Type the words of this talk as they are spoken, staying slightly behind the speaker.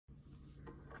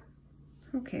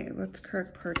Okay, let's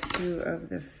correct part 2 of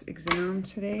this exam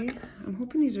today. I'm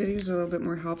hoping these videos are a little bit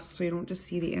more helpful so you don't just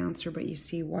see the answer, but you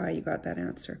see why you got that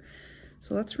answer.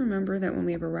 So let's remember that when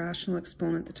we have a rational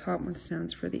exponent, the top one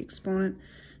stands for the exponent,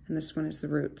 and this one is the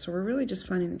root. So we're really just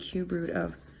finding the cube root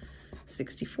of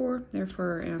 64,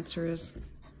 therefore our answer is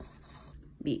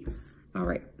B. All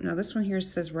right, now this one here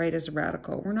says write as a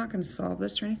radical. We're not going to solve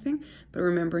this or anything, but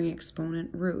remembering exponent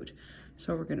root.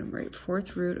 So we're going to write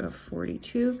fourth root of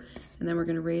 42, and then we're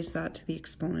going to raise that to the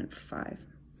exponent 5.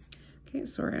 Okay,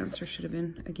 so our answer should have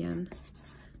been, again,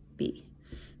 B.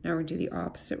 Now we're going to do the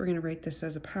opposite. We're going to write this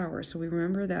as a power. So we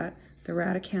remember that the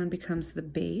radicand becomes the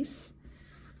base.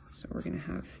 So we're going to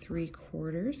have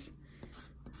 3/4.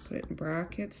 Put it in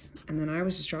brackets, and then I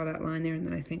always just draw that line there, and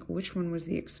then I think which one was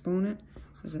the exponent?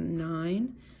 It was a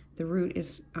 9. The root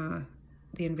is the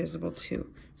invisible 2.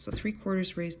 So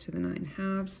 3/4 raised to the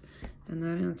 9/2, and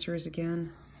that answer is again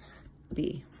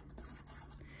B.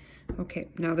 Okay,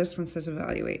 now this one says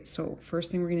evaluate. So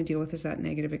first thing we're going to deal with is that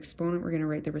negative exponent. We're going to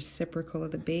write the reciprocal of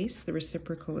the base. The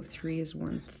reciprocal of 3 is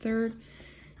 1/3,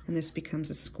 and this becomes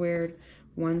a squared.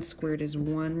 1 squared is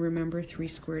 1, remember. 3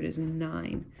 squared is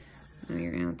 9. Now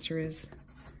your answer is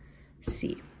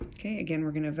C. Okay, again,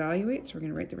 we're going to evaluate. So we're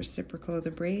going to write the reciprocal of the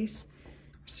base.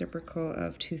 Reciprocal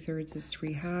of 2/3 is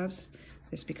 3/2.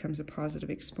 This becomes a positive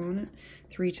exponent.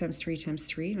 3 times 3 times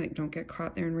 3, like don't get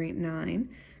caught there and write 9,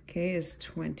 okay, is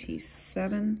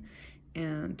 27.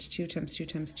 And 2 times 2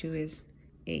 times 2 is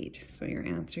 8. So your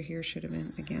answer here should have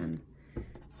been, again,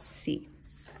 C.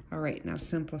 All right, now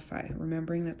simplify.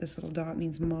 Remembering that this little dot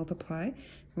means multiply.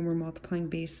 When we're multiplying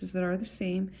bases that are the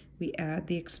same, we add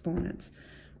the exponents.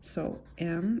 So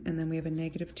m, and then we have a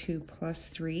 -2 plus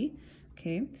 3,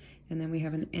 okay? And then we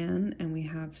have an n, and we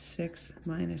have 6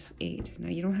 minus 8. Now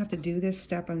you don't have to do this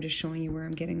step, I'm just showing you where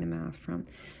I'm getting the math from.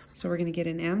 So we're gonna get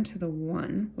an m to the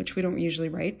 1, which we don't usually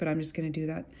write, but I'm just gonna do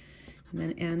that. And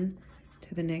then n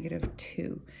to the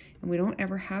 -2. And we don't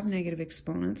ever have negative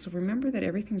exponents, so remember that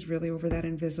everything's really over that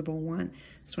invisible 1.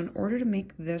 So in order to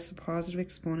make this a positive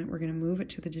exponent, we're going to move it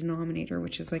to the denominator,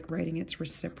 which is like writing its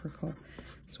reciprocal.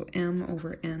 So m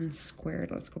over n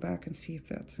squared. Let's go back and see if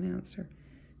that's an answer.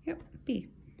 Yep, B.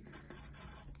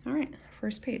 All right,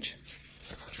 first page.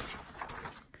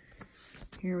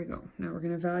 Here we go. Now we're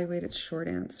going to evaluate its short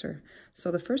answer.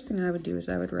 So the first thing I would do is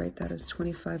I would write that as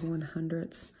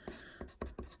 25/100ths.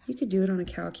 You could do it on a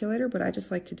calculator, but I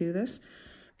just like to do this.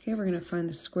 Okay, we're going to find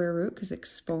the square root, because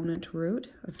exponent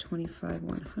root of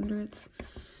 25/100ths,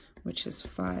 which is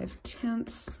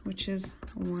 5/10, which is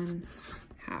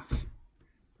 1/2.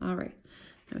 All right,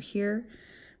 now here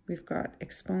we've got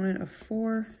exponent of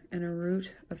 4 and a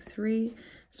root of 3.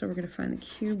 So we're going to find the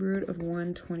cube root of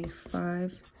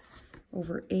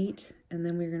 125/8, and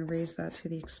then we're going to raise that to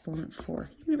the exponent 4.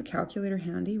 You can have a calculator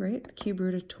handy, right? The cube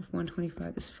root of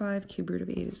 125 is 5, cube root of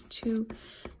 8 is 2.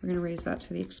 We're going to raise that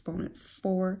to the exponent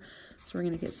 4. So we're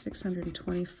going to get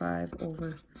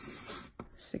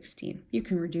 625/16. You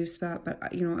can reduce that,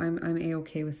 but you know, I'm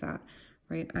a-okay with that,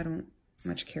 right? I don't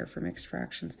much care for mixed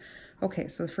fractions. Okay,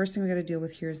 so the first thing we got to deal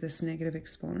with here is this negative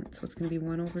exponent. So it's going to be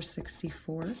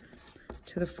 1/64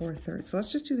 to the 4/3. So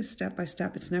let's just do this step by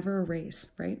step. It's never a race,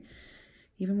 right?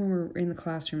 Even when we're in the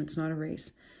classroom, it's not a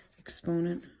race.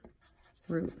 Exponent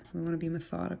root. We want to be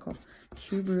methodical.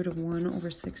 Cube root of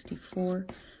 1/64.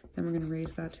 Then we're going to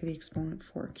raise that to the exponent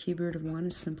 4. Cube root of 1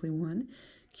 is simply 1.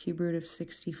 Cube root of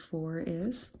 64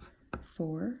 is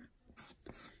 4.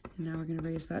 And now we're going to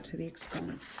raise that to the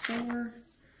exponent 4.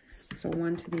 So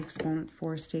 1 to the exponent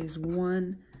 4 stays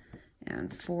 1.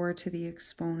 And 4 to the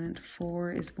exponent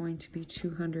 4 is going to be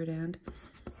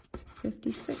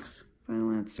 256.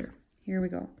 Final answer. Here we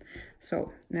go.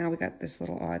 So now we got this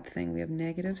little odd thing. We have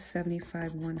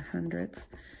 -75/100ths,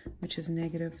 which is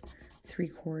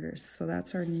 -3/4. So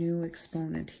that's our new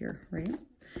exponent here, right?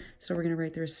 So we're going to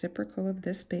write the reciprocal of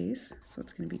this base. So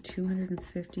it's going to be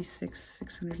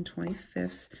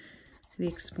 256/625 to the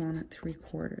exponent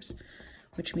 3/4,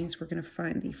 which means we're going to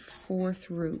find the fourth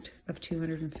root of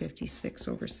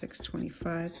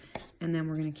 256/625, and then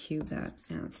we're going to cube that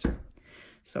answer.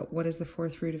 So what is the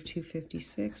fourth root of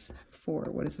 256? 4.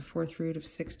 What is the fourth root of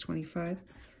 625?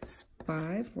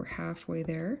 5. We're halfway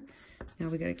there. Now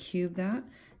we got to cube that,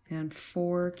 and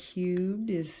 4 cubed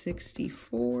is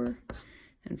 64,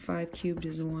 and 5 cubed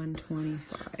is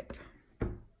 125.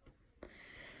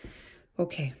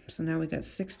 Okay, so now we got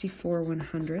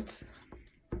 64/100ths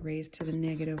raised to the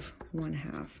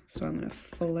 -1/2. So I'm going to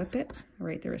flip it,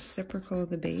 write the reciprocal of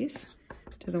the base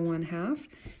to the 1/2,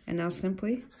 and now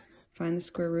simply find the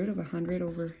square root of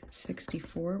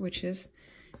 100/64, which is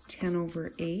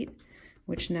 10/8.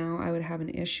 which now I would have an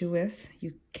issue with.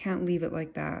 You can't leave it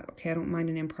like that. Okay, I don't mind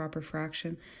an improper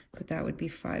fraction, but that would be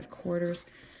 5/4.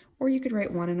 Or you could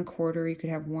write 1 1/4, you could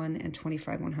have 1 and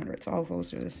 25/100. All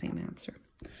those are the same answer.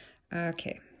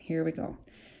 Okay, here we go.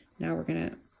 Now we're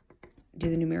gonna do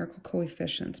the numerical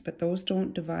coefficients, but those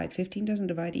don't divide. 15 doesn't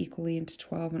divide equally into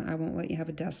 12, and I won't let you have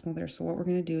a decimal there. So what we're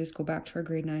gonna do is go back to our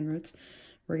grade 9 roots.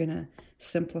 We're gonna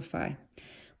simplify.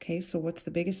 Okay, so what's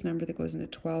the biggest number that goes into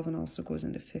 12 and also goes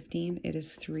into 15? It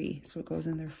is 3, so it goes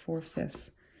in there 4/5.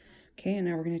 Okay, and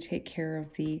now we're gonna take care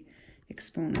of the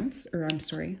exponents, or I'm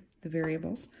sorry, the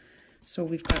variables. So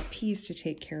we've got p's to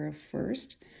take care of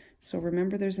first. So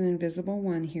remember there's an invisible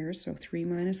 1 here, so 3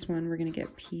 minus 1, we're going to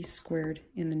get p squared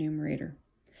in the numerator.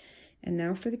 And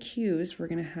now for the q's, we're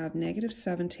going to have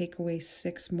 -7 take away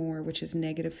 6 more, which is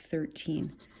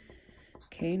 -13.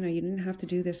 Okay, now you didn't have to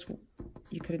do this.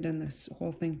 You could have done this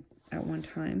whole thing at one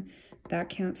time. That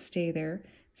can't stay there,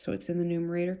 so it's in the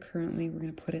numerator currently. We're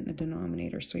going to put it in the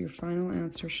denominator. So your final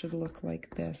answer should look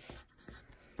like this.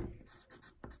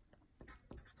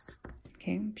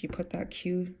 Okay, if you put that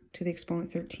q to the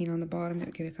exponent 13 on the bottom,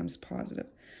 it becomes positive.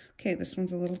 Okay, this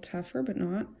one's a little tougher, but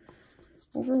not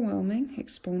overwhelming.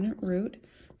 Exponent root.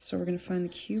 So we're going to find the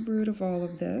cube root of all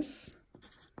of this.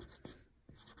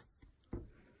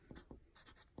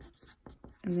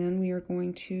 And then we are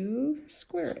going to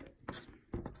square it.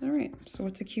 All right, so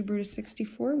what's the cube root of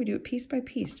 64? We do it piece by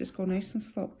piece. Just go nice and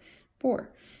slow. 4.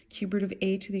 Cube root of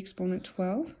a to the exponent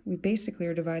 12. We basically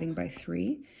are dividing by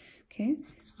 3. Okay,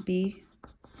 b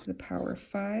to the power of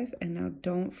 5, and now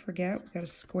don't forget, we've got to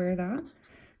square that.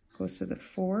 Goes to the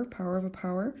 4, power of a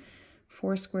power.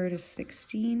 4 squared is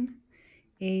 16.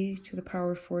 A to the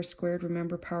power of 4 squared,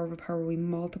 remember power of a power, we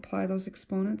multiply those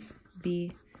exponents.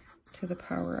 B to the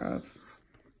power of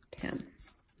 10.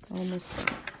 Almost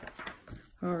done.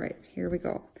 All right, here we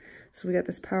go. So we got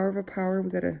this power of a power, we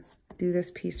got to do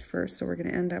this piece first. So we're going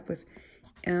to end up with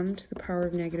m to the power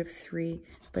of -3,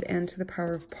 but n to the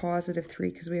power of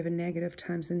 +3 because we have a negative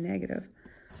times a negative.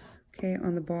 Okay,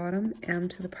 on the bottom, m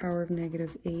to the power of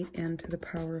 -8, n to the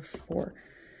power of 4.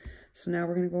 So now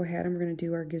we're going to go ahead and we're going to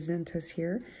do our gazintas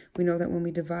here. We know that when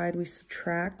we divide, we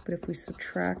subtract, but if we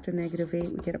subtract a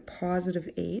 -8, we get a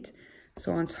 +8.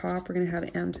 So on top, we're going to have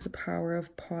m to the power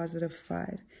of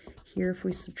 +5. Here, if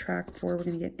we subtract 4, we're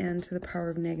going to get n to the power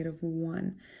of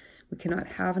 -1. We cannot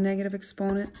have a negative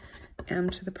exponent. M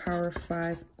to the power of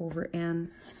 5 over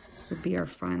n would be our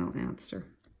final answer.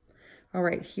 All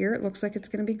right, here it looks like it's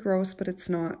going to be gross, but it's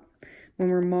not. When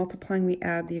we're multiplying, we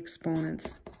add the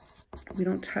exponents. We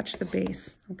don't touch the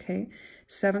base, okay?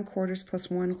 7/4 plus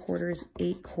 1/4 is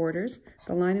 8/4.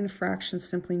 The line in a fraction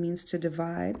simply means to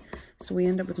divide. So we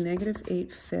end up with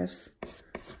 -8/5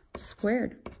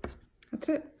 squared. That's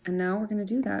it. And now we're going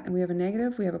to do that. And we have a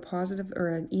negative, we have a positive, or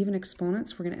an even exponent.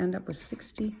 So we're going to end up with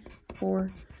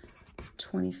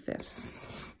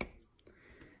 64/25.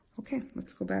 Okay,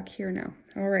 let's go back here now.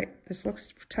 All right, this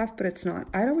looks tough, but it's not.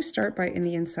 I'd always start by in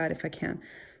the inside if I can.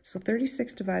 So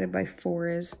 36 divided by 4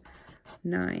 is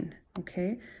 9,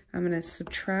 okay? I'm going to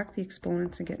subtract the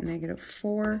exponents and get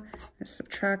 -4.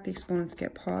 Subtract the exponents,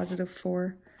 get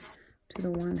 +4 to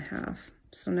the 1/2.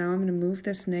 So now I'm going to move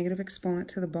this negative exponent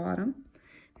to the bottom,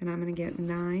 and I'm going to get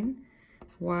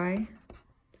 9y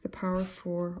to the power of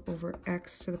 4 over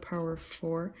x to the power of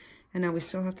 4. And now we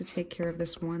still have to take care of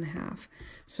this 1/2.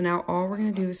 So now all we're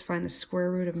going to do is find the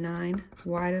square root of 9,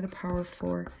 y to the power of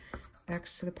 4,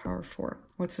 x to the power of 4.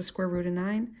 What's the square root of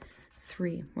 9?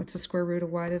 3. What's the square root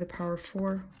of y to the power of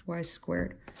 4? Y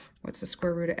squared. What's the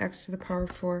square root of x to the power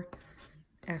of 4?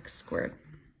 X squared.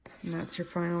 And that's your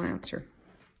final answer.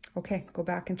 Okay, go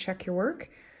back and check your work.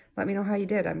 Let me know how you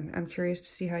did. I'm curious to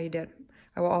see how you did.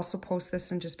 I will also post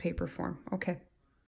this in just paper form. Okay.